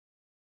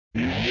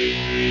Here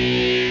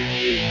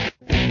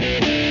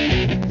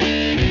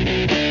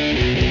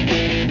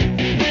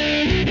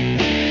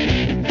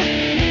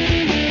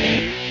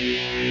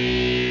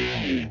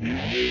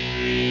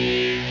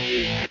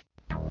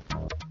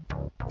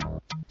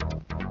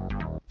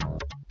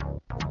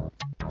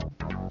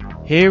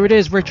it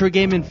is, retro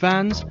gaming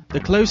fans, the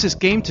closest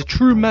game to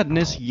true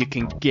madness you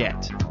can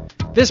get.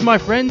 This, my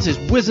friends, is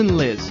Wiz and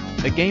Liz,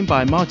 a game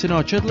by Martin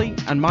R. Chudley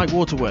and Mike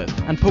Waterworth,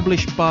 and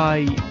published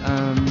by,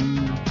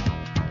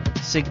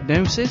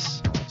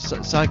 Cynosis?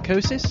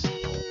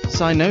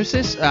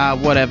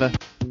 Whatever.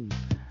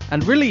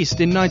 And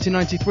released in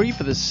 1993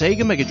 for the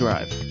Sega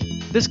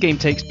Megadrive. This game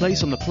takes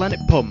place on the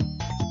planet Pum.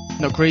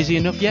 Not crazy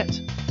enough yet?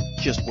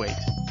 Just wait.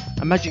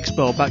 A magic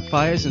spell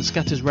backfires and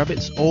scatters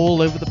rabbits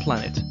all over the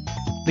planet.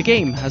 The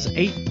game has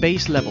 8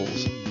 base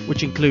levels,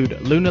 which include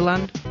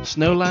Lunarland,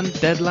 Snowland,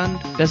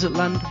 Deadland,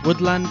 Desertland,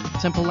 Woodland,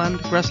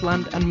 Templeland,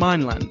 Grassland, and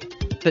Mineland,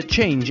 that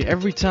change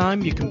every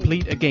time you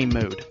complete a game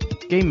mode.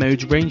 Game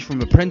modes range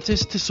from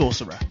Apprentice to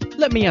Sorcerer.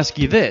 Let me ask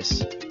you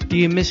this, do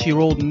you miss your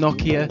old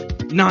Nokia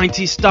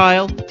 90s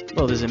style?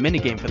 Well, there's a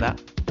minigame for that.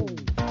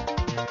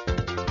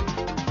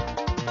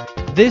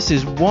 This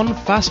is one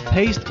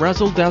fast-paced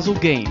razzle-dazzle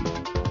game.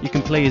 You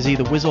can play as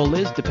either Wiz or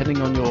Liz,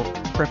 depending on your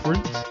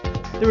preference.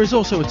 There is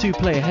also a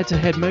 2-player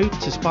head-to-head mode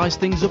to spice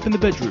things up in the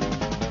bedroom.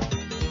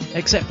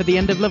 Except for the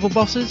end-of-level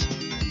bosses,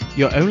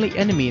 your only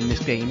enemy in this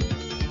game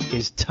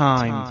is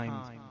time.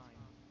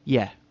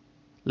 Yeah,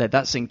 let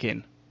that sink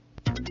in.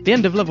 The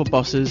end-of-level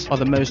bosses are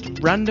the most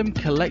random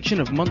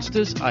collection of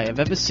monsters I have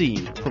ever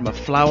seen, from a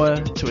flower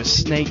to a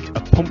snake,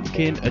 a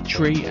pumpkin, a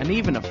tree, and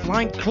even a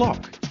flying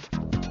clock.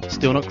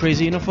 Still not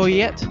crazy enough for you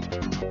yet?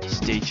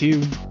 Stay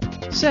tuned.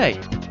 Say,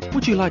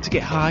 would you like to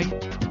get high?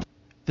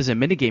 There's a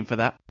minigame for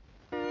that.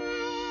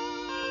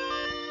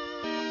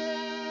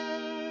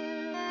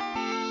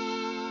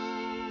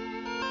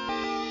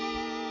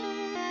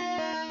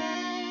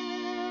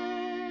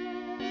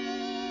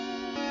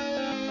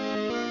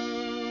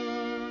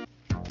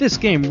 This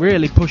game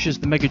really pushes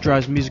the Mega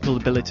Drive's musical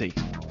ability.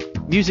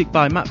 Music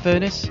by Matt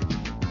Furness,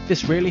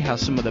 this really has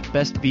some of the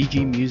best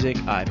VG music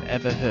I've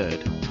ever heard.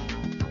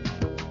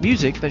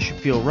 Music that should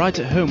feel right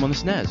at home on the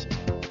SNES.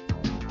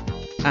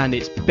 And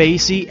it's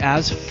bassy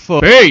as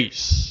fuck.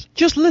 Bass!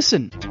 Just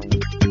listen.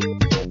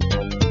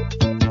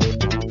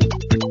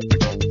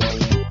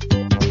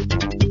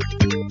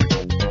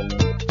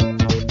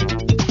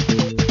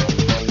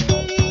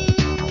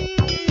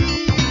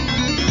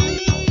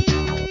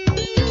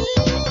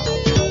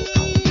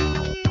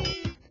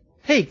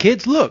 Hey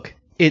kids, look!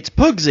 It's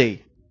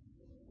Pugsy!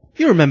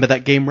 You remember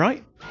that game,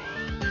 right?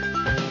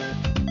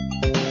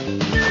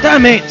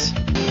 Damn it!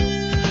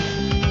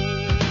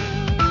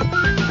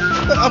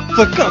 Oh,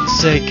 for God's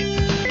sake!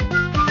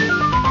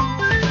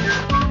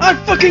 I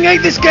fucking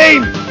hate this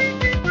game!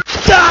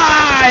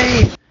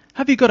 Die!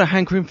 Have you got a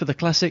hankering for the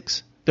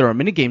classics? There are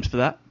minigames for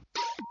that.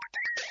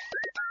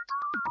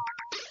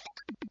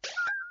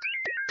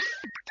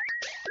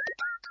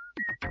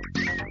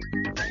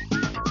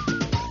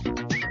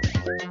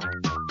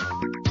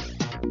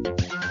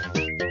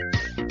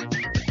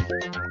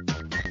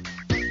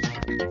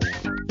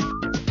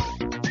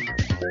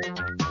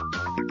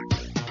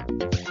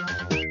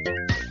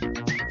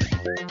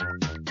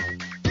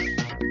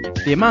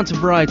 The amount of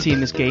variety in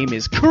this game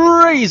is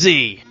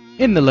crazy!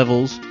 In the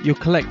levels, you'll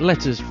collect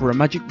letters for a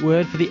magic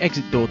word for the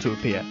exit door to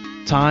appear,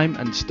 time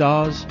and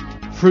stars,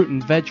 fruit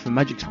and veg for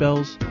magic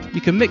spells.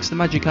 You can mix the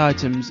magic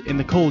items in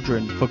the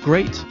cauldron for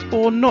great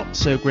or not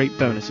so great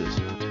bonuses,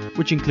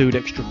 which include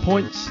extra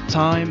points,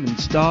 time and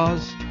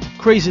stars,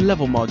 crazy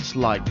level mods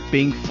like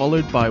being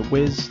followed by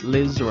Wiz,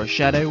 Liz or a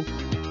shadow,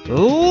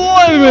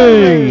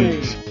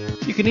 Lemmings!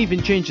 You can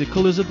even change the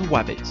colours of the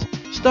Wabbits.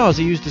 Stars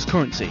are used as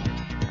currency,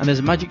 and there's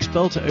a magic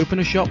spell to open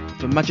a shop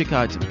for magic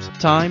items,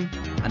 time,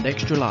 and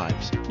extra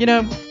lives. You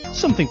know,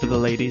 something for the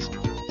ladies.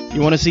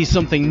 You want to see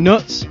something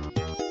nuts?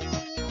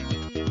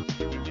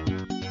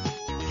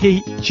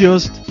 He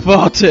just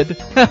farted.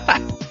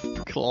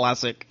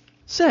 Classic.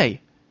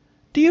 Say,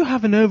 do you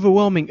have an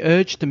overwhelming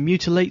urge to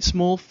mutilate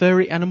small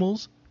furry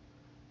animals?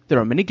 There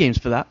are minigames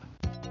for that.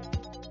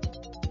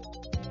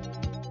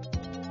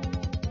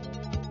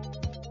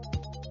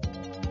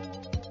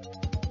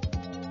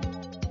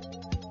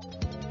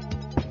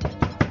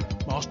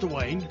 Master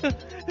Wayne.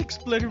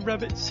 Exploding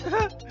rabbits.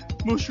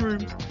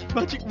 Mushrooms.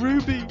 Magic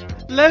ruby.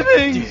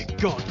 Lemmings. Dear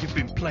God, you've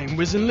been playing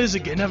Wiz and Liz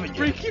again, haven't you?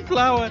 Freaky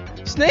flower.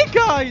 Snake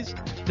eyes.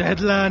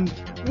 Deadland.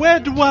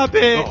 Wed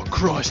wabbit. Oh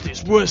Christ,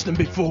 it's worse than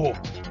before.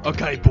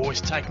 Okay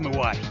boys, take them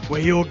away.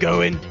 Where you're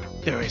going,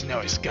 there is no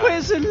escape.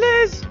 Wiz and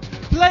Liz.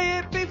 Play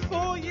it,